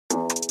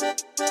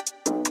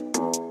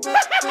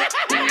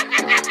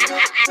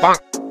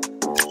Bonk.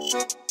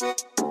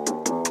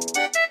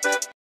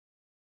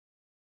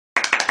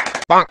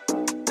 Bonk.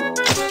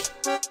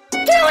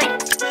 Do it!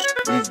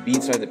 These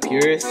beats are the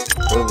purest.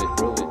 Roll it,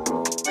 roll it,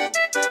 roll it.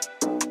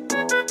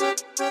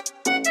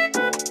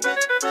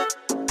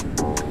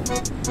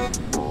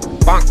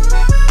 Bonk.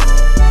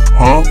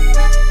 Huh?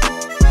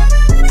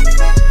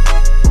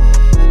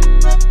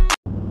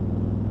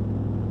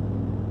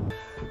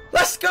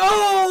 Let's go!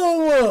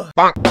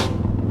 Bonk.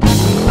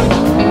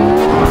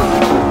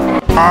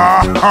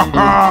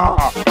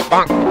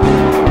 Bonk.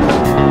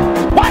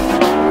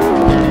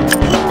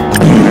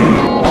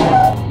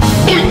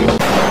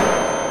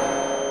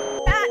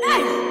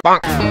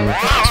 What?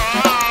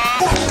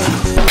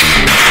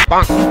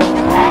 Bonk.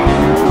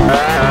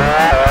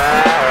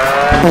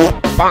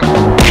 Bonk. Bonk.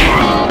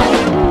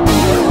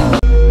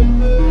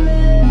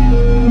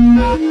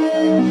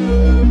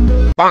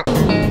 Bonk.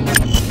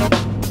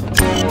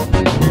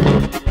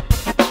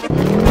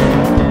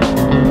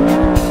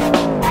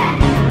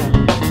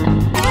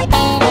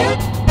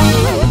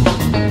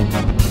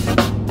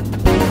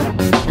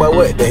 But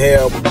what the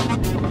hell?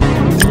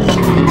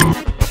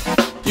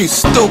 You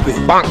stupid.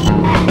 Bonk.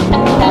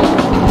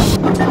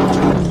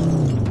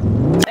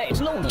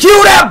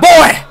 Kill that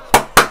boy!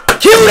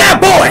 Kill that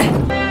boy!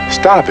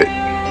 Stop it.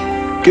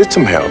 Get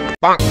some help.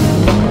 Bonk.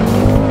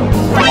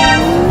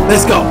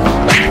 Let's go.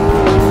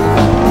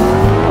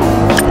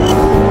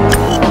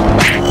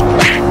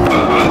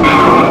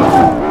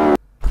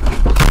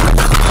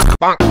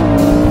 Bonk.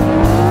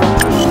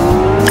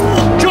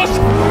 Just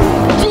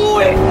do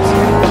it!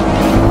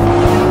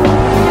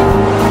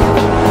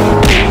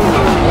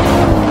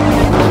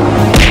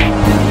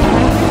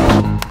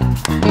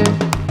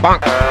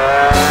 Bonk.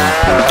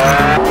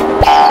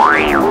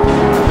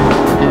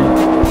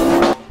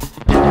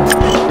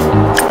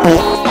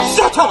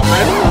 Shut up,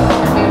 man!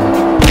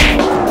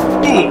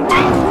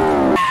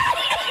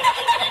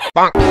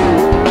 Bonk.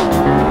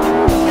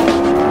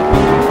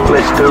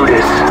 Let's do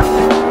this.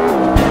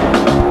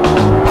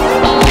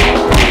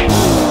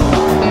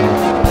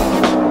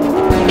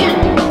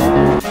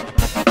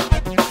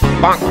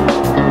 Bonk.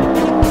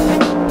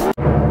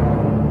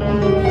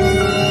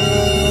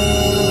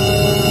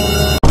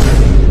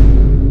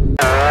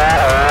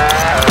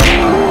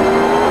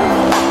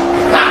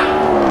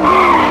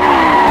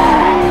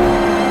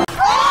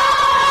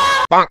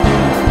 Bonk.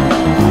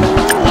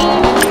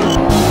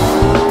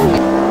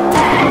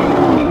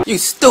 You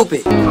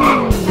stupid.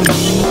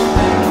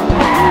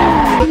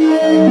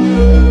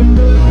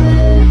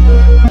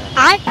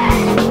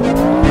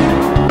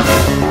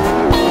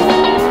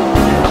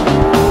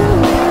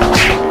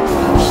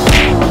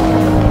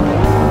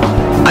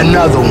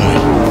 Another one.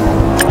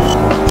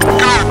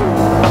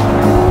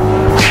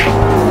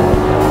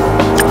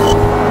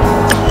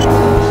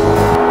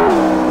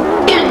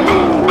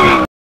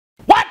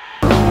 What?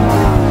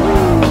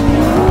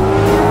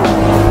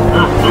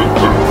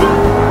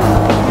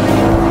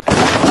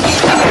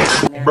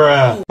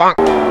 Bruh. Bonk.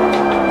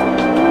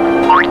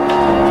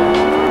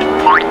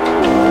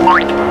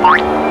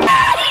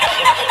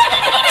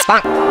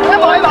 Bonk.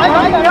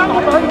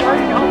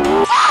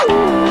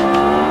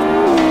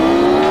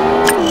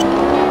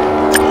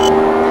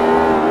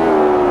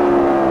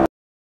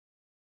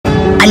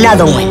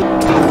 Another one.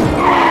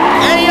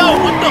 Hey, yo,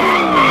 what the?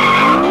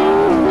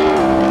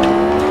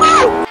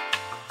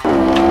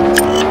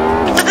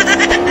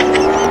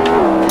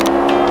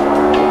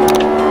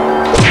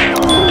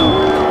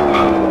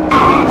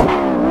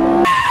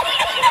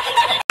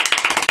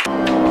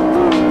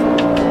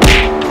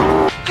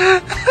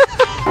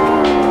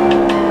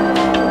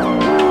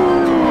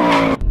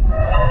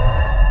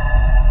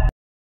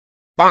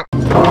 Bonk.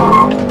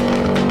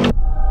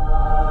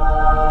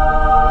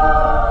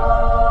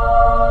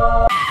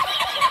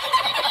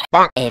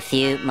 Bonk. A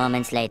few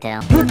moments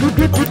later.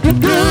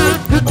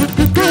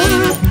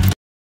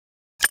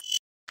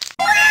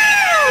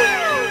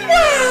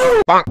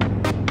 Bonk.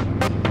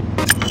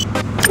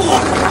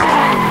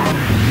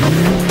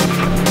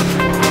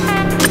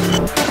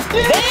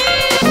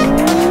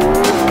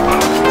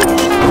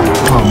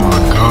 Oh my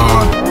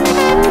god.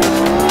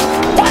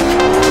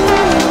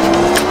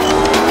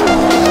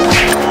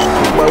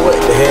 But what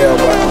the hell,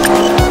 boy?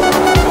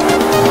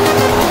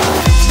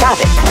 Stop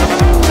it.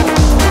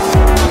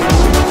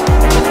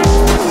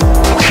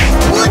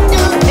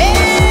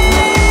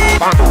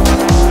 Bonk.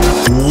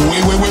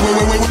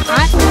 Wait.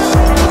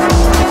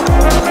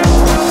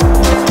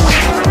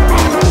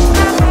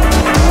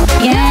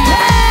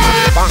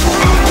 Bonk. Bonk.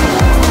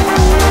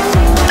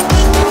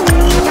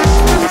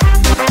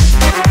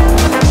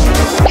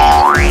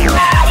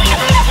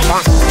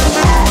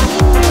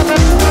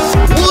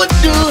 What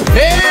the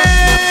hell?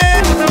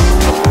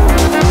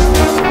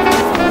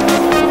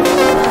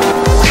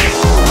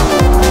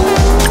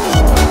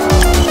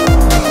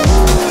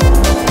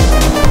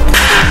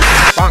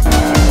 Bonk.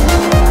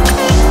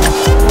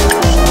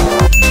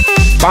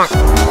 Bonk.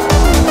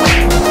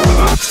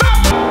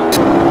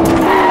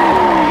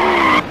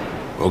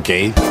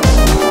 Okay.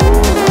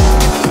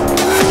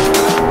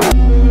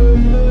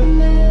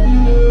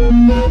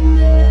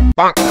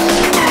 Bonk.